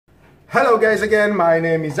Hello guys again, my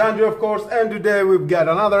name is Andrew of course, and today we've got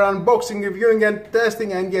another unboxing, reviewing and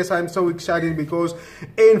testing, and yes, I'm so excited because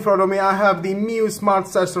in front of me I have the Mijia Smart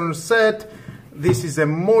Sensor Set. This is a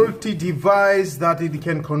multi-device that it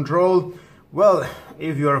can control. Well,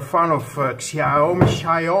 if you're a fan of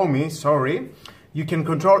XIAOMI, you can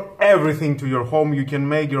control everything to your home. You can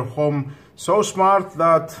make your home so smart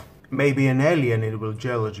that maybe an alien it will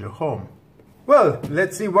judge your home. Well,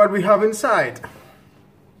 let's see what we have inside.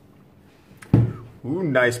 Ooh,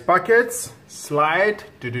 nice packets. Slide.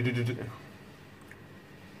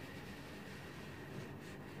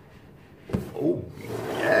 Oh,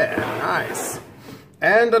 yeah, nice.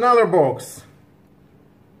 And another box.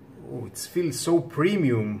 Oh, it feels so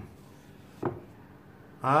premium.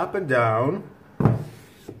 Up and down.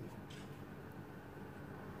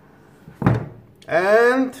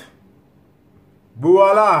 And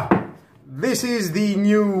voila! This is the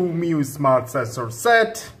new Mijia Smart Sensor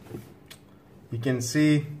Set. You can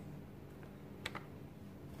see,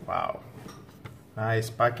 wow, nice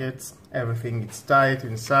packets, everything is tight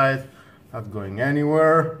inside, not going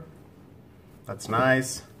anywhere, that's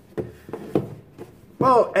nice.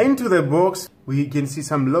 Well, into the box we can see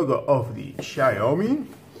some logo of the XIAOMI,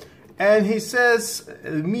 and he says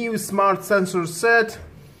Mijia Smart Sensor Set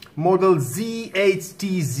model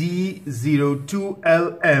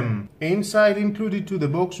ZHTZ02LM. Inside, included to the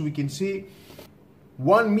box, we can see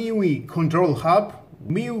one Mijia control hub,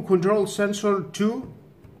 Mijia control sensor 2,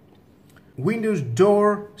 Windows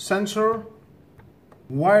door sensor,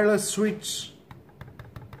 wireless switch.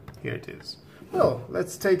 Here it is. Well,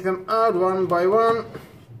 let's take them out one by one.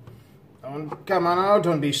 Come on out,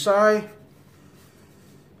 don't be shy.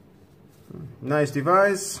 Nice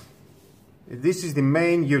device. This is the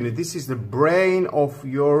main unit. This is the brain of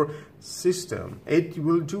your system. It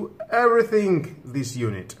will do everything, this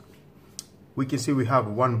unit. We can see we have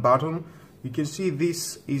one button. You can see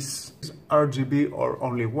this is RGB or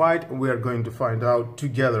only white. We are going to find out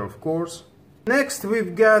together, of course. Next,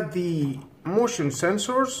 we've got the motion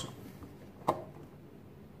sensors.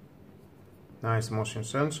 Nice motion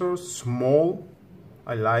sensors, small.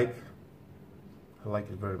 I like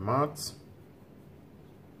it very much.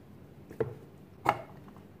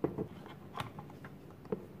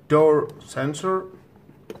 Door sensor,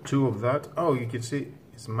 two of that. Oh, you can see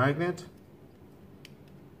it's a magnet.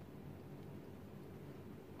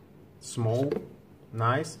 Small,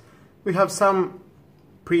 nice. We have some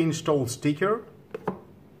pre-installed sticker.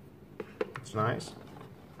 It's nice.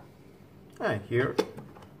 And here.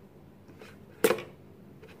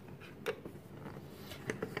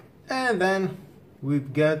 And then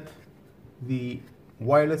we've got the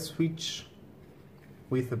wireless switch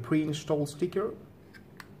with a pre-installed sticker.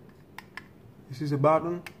 This is a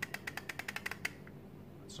button.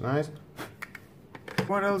 It's nice.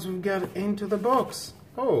 What else we've got into the box?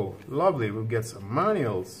 Oh, lovely, we'll get some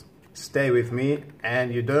manuals. Stay with me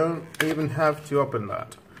and you don't even have to open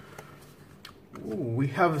that. Ooh, we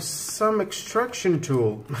have some extraction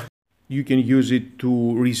tool. You can use it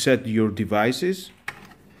to reset your devices.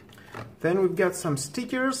 Then we've got some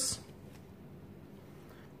stickers.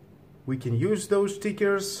 We can use those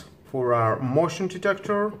stickers for our motion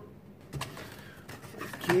detector.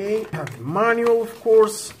 Okay, have manual, of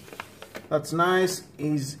course. That's nice,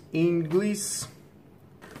 is English.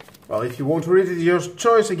 Well, if you want to read it, your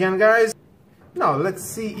choice again, guys. Now, let's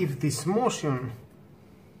see if this motion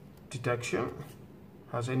detection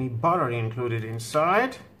has any battery included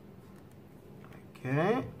inside.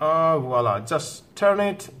 Okay, voila, just turn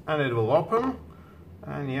it and it will open.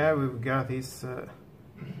 And yeah, we've got this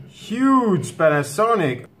huge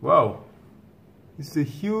Panasonic. Wow, it's a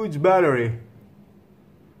huge battery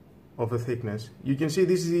of a thickness. You can see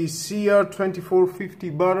this is the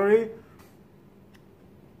CR2450 battery.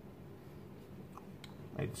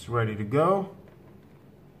 It's ready to go.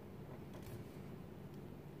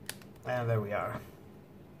 And there we are.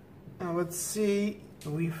 Now let's see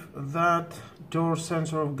if that door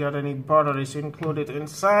sensor got any batteries included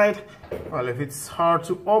inside. Well, if it's hard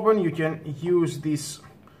to open, you can use this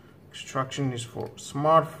extraction is for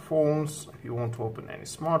smartphones. If you want to open any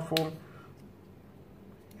smartphone,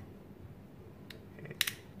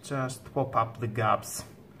 just pop up the gaps.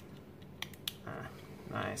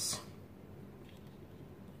 Nice.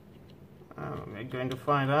 We're going to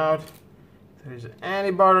find out if there's any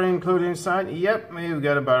battery included inside. Yep, we've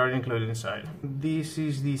got a battery included inside. This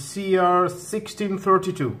is the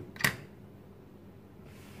CR1632.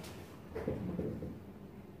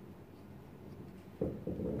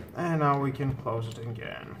 And now we can close it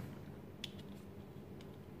again.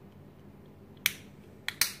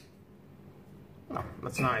 Oh,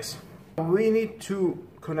 that's nice. We need to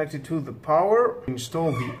connected to the power.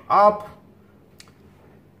 Install the app,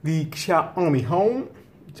 the Xiaomi Home.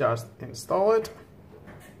 Just install it.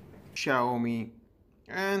 Xiaomi,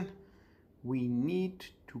 and we need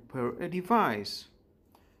to pair a device.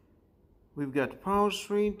 We've got power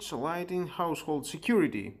switch, lighting, household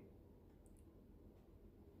security.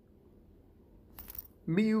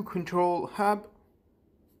 MIUI control hub.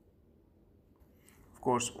 Of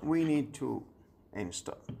course, we need to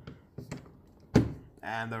install.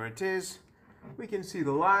 And there it is. We can see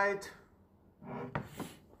the light.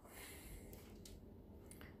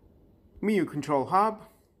 MIUI control hub.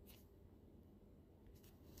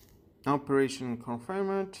 Operation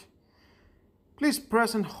confirmed. Please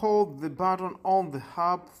press and hold the button on the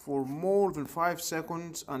hub for more than 5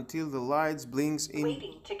 seconds until the lights blinks in.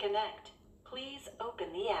 Waiting to connect. Please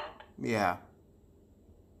open the app. Yeah.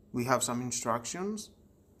 We have some instructions.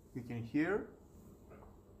 You can hear.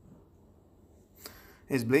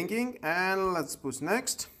 It's blinking, and let's push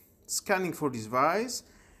next. Scanning for device.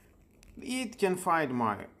 It can find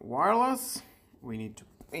my wireless. We need to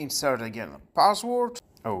insert again a password.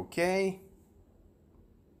 Okay.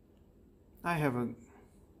 I have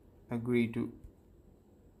agreed to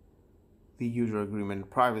the user agreement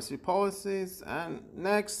privacy policies, and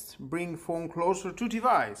next, bring phone closer to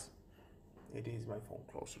device. It is my phone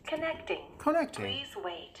closer to Connecting. Connecting. Please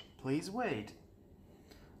wait. Please wait.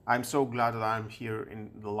 I'm so glad that I'm here in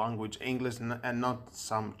the language English and not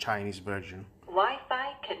some Chinese version.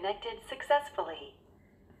 Wi-Fi connected successfully.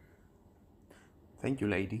 Thank you,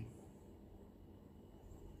 lady.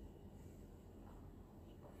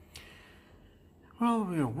 Well,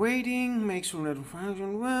 we're waiting. Make sure network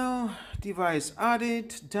function well. Device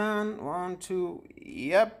added. Done. 1, 2.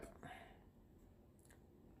 Yep.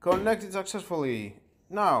 Connected successfully.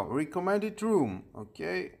 Now, recommended room.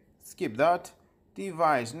 Okay. Skip that.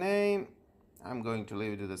 Device name. I'm going to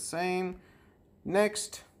leave it the same.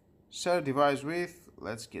 Next. Share device with.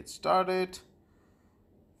 Let's get started.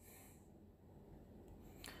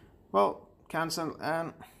 Well, cancel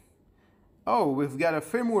and... Oh, we've got a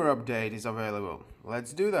firmware update is available.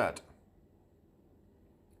 Let's do that.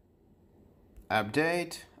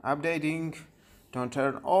 Update, updating. Don't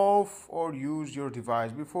turn off or use your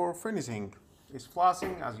device before finishing. It's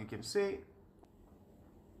flashing, as you can see.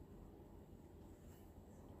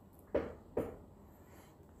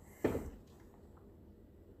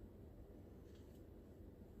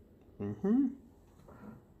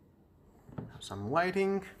 Some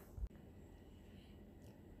lighting.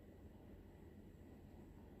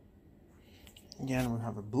 Again, we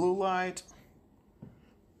have a blue light.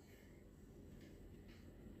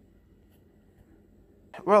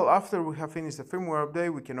 Well, after we have finished the firmware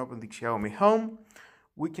update, we can open the Xiaomi Home.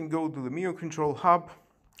 We can go to the MIUI control hub.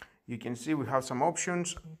 You can see we have some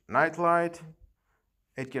options. Night light.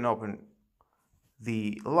 It can open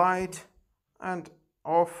the light and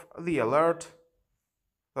off the alert.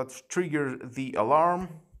 That triggers the alarm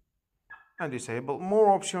and disable more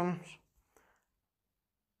options.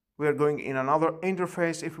 We are going in another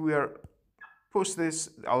interface. If we are push this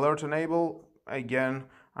alert enable, again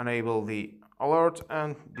enable the alert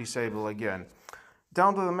and disable again.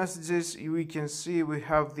 Down to the messages, we can see we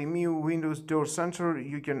have the MIUI Windows door sensor.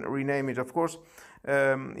 You can rename it, of course.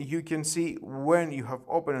 You can see when you have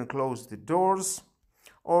opened and closed the doors,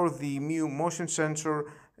 or the MIUI motion sensor.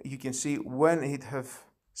 You can see when it have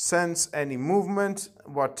sensed any movement,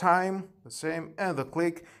 what time, the same, and the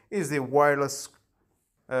click is the wireless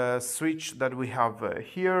switch that we have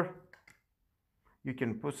here. You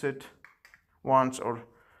can push it once, or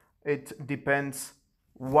it depends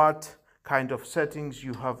what kind of settings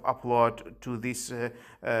you have uploaded to this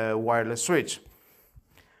wireless switch.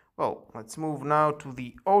 Well, let's move now to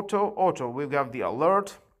the auto. We've got the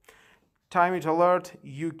alert, time it alert.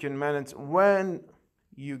 You can manage when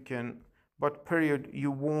you can, what period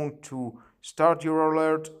you want to start your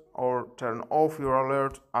alert or turn off your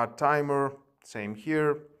alert, add timer. Same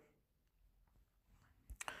here.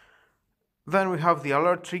 Then we have the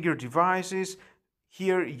alert trigger devices.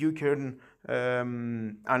 Here you can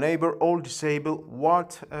enable or disable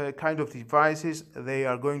what kind of devices they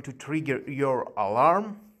are going to trigger your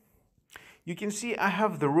alarm. You can see I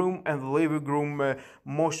have the room and the living room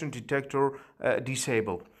motion detector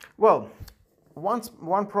disabled. Well,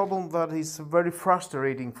 one problem that is very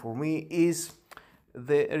frustrating for me is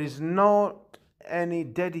there is not any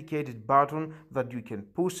dedicated button that you can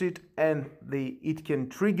push it and it can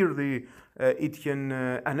trigger it can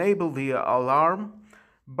enable the alarm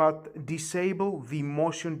but disable the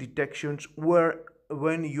motion detections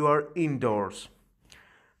when you are indoors.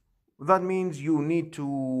 That means you need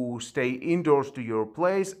to stay indoors to your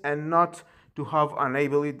place and not to have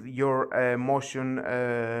enabled your motion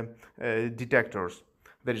detectors.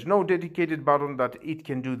 There is no dedicated button that it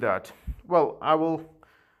can do that. Well, I will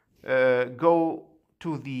go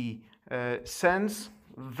to the sense,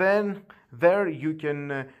 then there you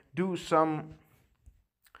can do some,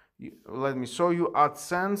 let me show you add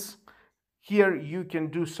sense. Here you can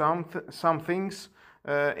do some things.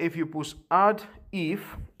 If you push add,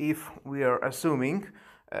 if we are assuming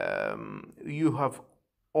you have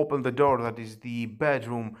opened the door, that is the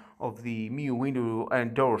bedroom of the Mijia window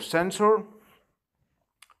and door sensor,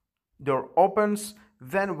 door opens,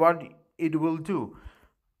 then what it will do,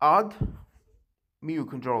 add Mijia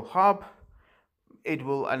control hub. It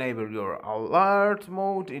will enable your alert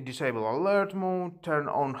mode, disable alert mode, turn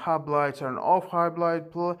on hub light, turn off hub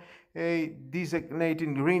light,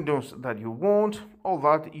 designating windows that you want. All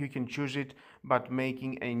that you can choose it, but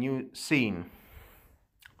making a new scene.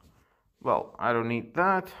 Well, I don't need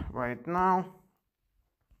that right now.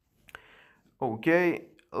 Okay,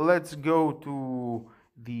 let's go to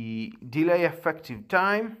the delay effective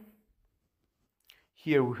time.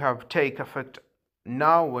 Here we have take effect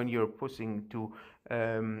now when you're pushing to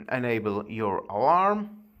enable your alarm.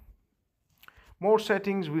 More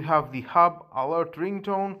settings, we have the hub alert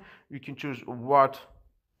ringtone. You can choose what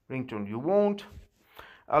ringtone you want.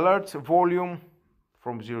 Alert volume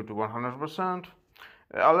from 0 to 100%.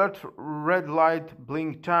 Alert red light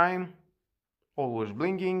blink time, always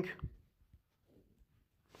blinking.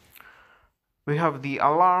 We have the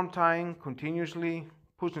alarm time continuously.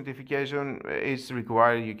 Push notification is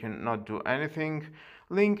required, you cannot do anything.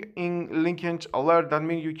 Linkage alert, that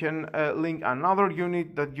means you can link another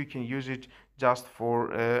unit that you can use it just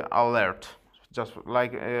for alert, just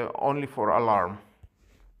like only for alarm.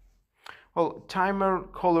 Well, timer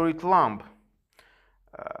colored lamp.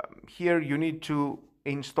 Here you need to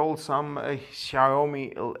install some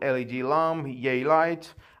XIAOMI LED lamp, yay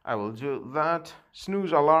light. I will do that.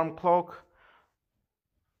 Snooze alarm clock.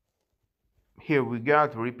 Here we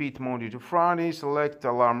got repeat Monday to Friday, select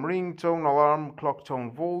alarm ringtone, alarm clock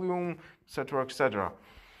tone volume, etc, etc.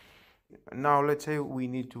 Now let's say we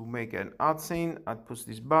need to make an add scene. I'd push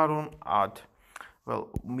this button, add, well,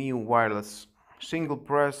 Mijia wireless single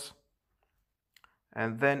press,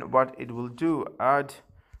 and then what it will do, add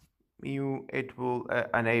Mijia, it will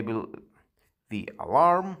enable the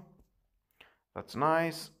alarm. That's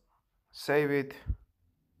nice. Save it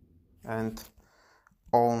and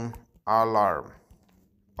on alarm.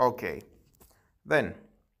 Okay, then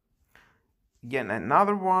again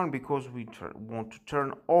another one, because we want to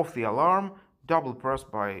turn off the alarm, double press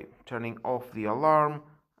by turning off the alarm,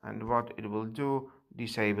 and what it will do,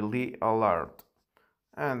 disable the alert,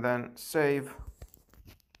 and then save,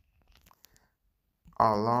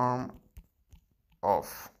 alarm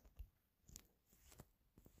off.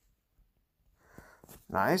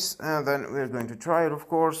 Nice. And then we're going to try it, of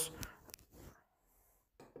course,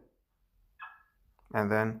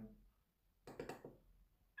 and then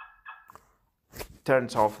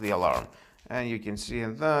turns off the alarm. And you can see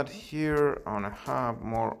that here on a hub,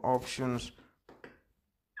 more options,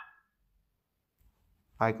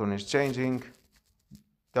 icon is changing,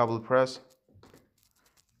 double press,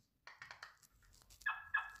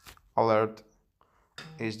 alert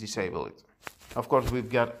is disabled. Of course, we've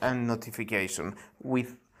got a notification. We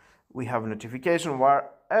have a notification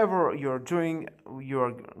wherever you're doing,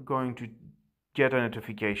 you're going to get a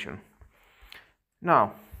notification.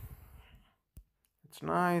 Now, it's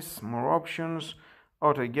nice, more options,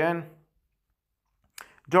 auto again,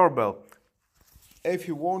 doorbell. If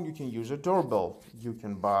you want, you can use a doorbell. You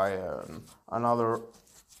can buy another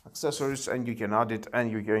accessories and you can add it and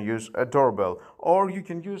you can use a doorbell. Or you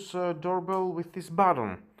can use a doorbell with this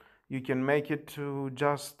button. You can make it to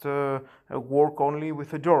just work only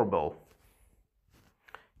with a doorbell.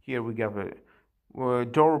 Here we have a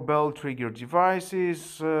doorbell trigger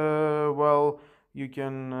devices. Well, you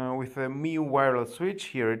can with a Mijia wireless switch,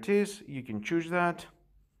 here it is, you can choose that,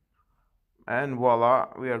 and voila,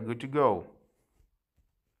 we are good to go.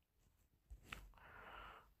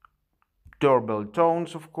 Doorbell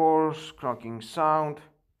tones, of course, knocking sound,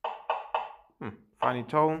 funny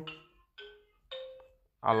tone,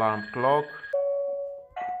 alarm clock,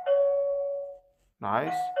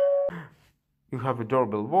 nice. You have a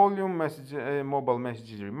doorbell volume, message, mobile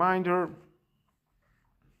messages reminder,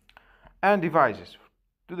 and devices.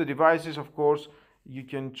 To the devices, of course, you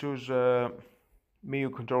can choose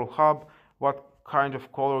Mijia control hub, what kind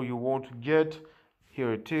of color you want to get.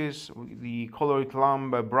 Here it is, the colored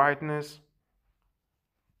lamp brightness,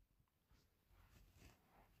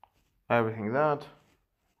 everything that's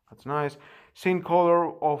nice. Scene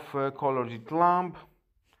color of colored lamp,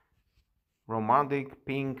 romantic,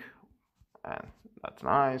 pink, and that's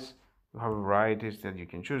nice. You have varieties that you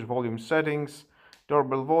can choose. Volume settings,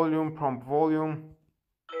 doorbell volume, prompt volume,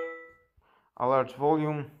 alert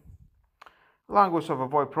volume, language of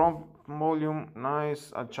avoid prompt volume,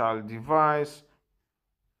 nice, a child device,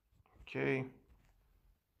 okay.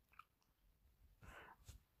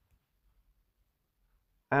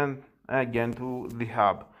 And again to the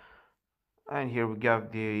hub. And here we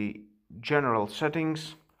got the general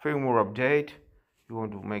settings, firmware update. You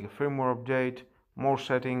want to make a firmware update, more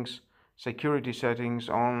settings, security settings,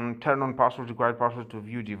 turn on password, required password to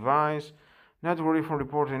view device, not worry from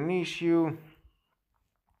reporting an issue,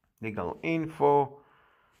 legal info,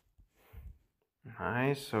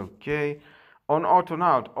 nice, okay. On auto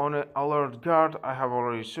out, on alert guard, I have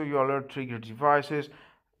already shown you alert trigger devices.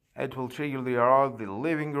 It will trigger the alert, the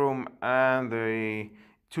living room, and the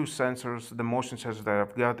two sensors, the motion sensors that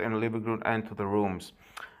I've got in the living room and to the rooms.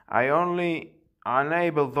 I only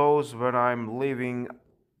enable those when I'm leaving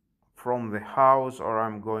from the house or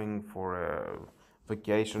I'm going for a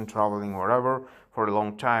vacation, traveling, wherever, for a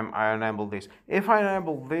long time. I enable this. If I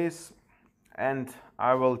enable this, and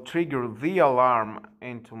I will trigger the alarm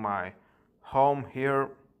into my home here,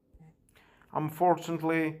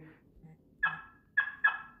 unfortunately,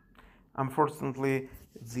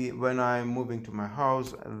 when I'm moving to my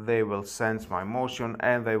house, they will sense my motion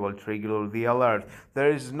and they will trigger the alert. There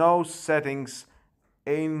is no settings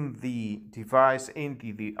in the device,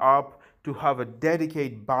 into the app, to have a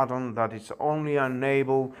dedicated button that is only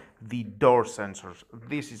enable the door sensors.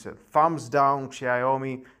 This is a thumbs down.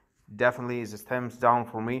 XIAOMI definitely is a thumbs down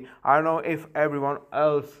for me. I don't know if everyone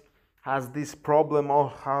else has this problem or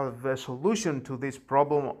have a solution to this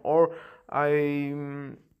problem, or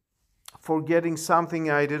I'm forgetting something,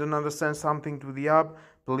 I didn't understand something to the app.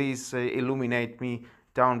 Please illuminate me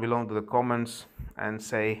down below to the comments and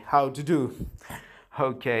say how to do.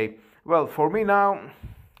 Okay, well, for me now,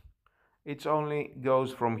 it only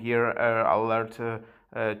goes from here, alert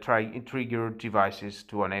trigger devices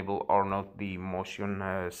to enable or not the motion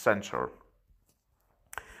sensor.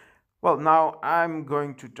 Well, now I'm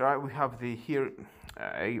going to try. We have the here,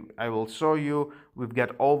 I will show you, we've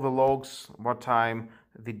got all the logs, what time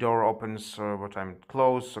the door opens, what time it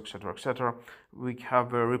closes, etc, etc. We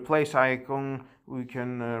have a replace icon. We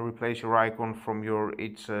can replace your icon from your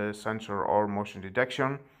each sensor or motion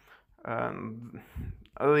detection.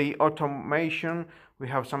 The automation, we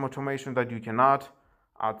have some automation that you can add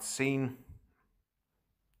scene,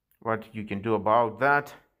 what you can do about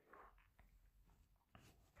that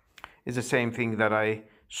is the same thing that I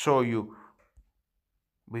showed you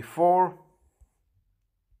before.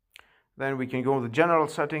 Then we can go to the general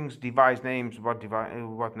settings, device names, what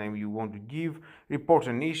name you want to give, report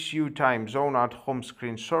an issue, time zone, add home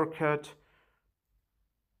screen shortcut,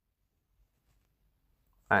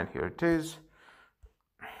 and here it is.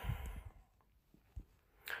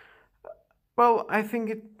 Well, I think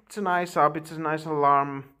it's a nice app, it's a nice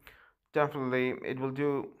alarm. Definitely it will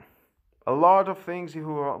do a lot of things. If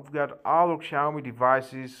you have got other Xiaomi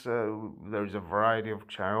devices, there is a variety of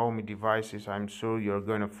Xiaomi devices. I'm sure you're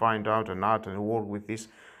going to find out and add and work with this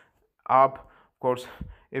app. Of course,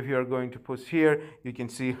 if you're going to put here, you can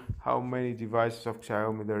see how many devices of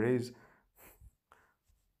Xiaomi there is.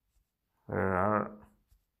 There are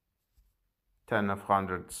 10 of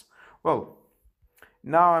hundreds. Well,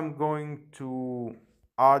 now I'm going to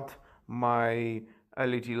add my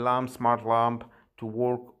LED lamp, smart lamp, to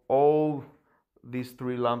work all these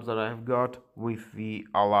three lamps that I've got with the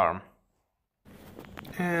alarm.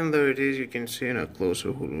 And there it is, you can see in a closer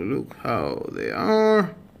look how they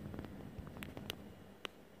are.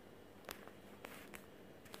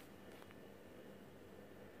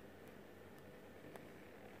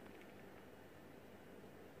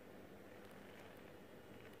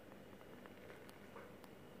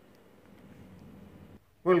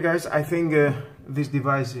 Well guys, I think this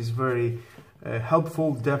device is very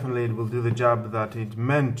helpful. Definitely it will do the job that it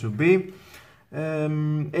meant to be.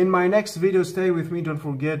 In my next video, stay with me, don't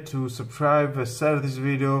forget to subscribe, share this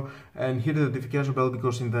video and hit the notification bell,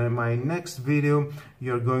 because in my next video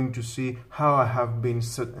you're going to see how I have been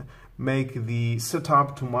make the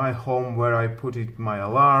setup to my home, where I put it my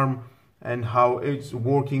alarm and how it's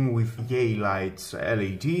working with Yay lights,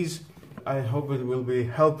 LEDs. I hope it will be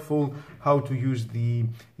helpful how to use the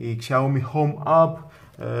Xiaomi Home app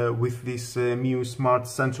with this new smart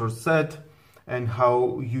sensor set, and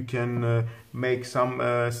how you can make some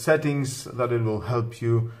settings that it will help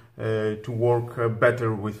you to work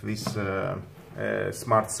better with this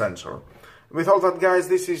smart sensor. With all that, guys,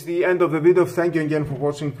 this is the end of the video. Thank you again for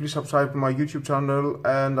watching. Please subscribe to my YouTube channel,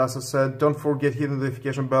 and as I said, don't forget hit the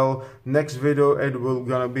notification bell. Next video it will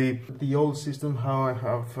gonna be the old system, how I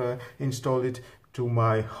have installed it to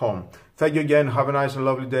my home. Thank you again. Have a nice and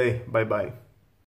lovely day. Bye bye.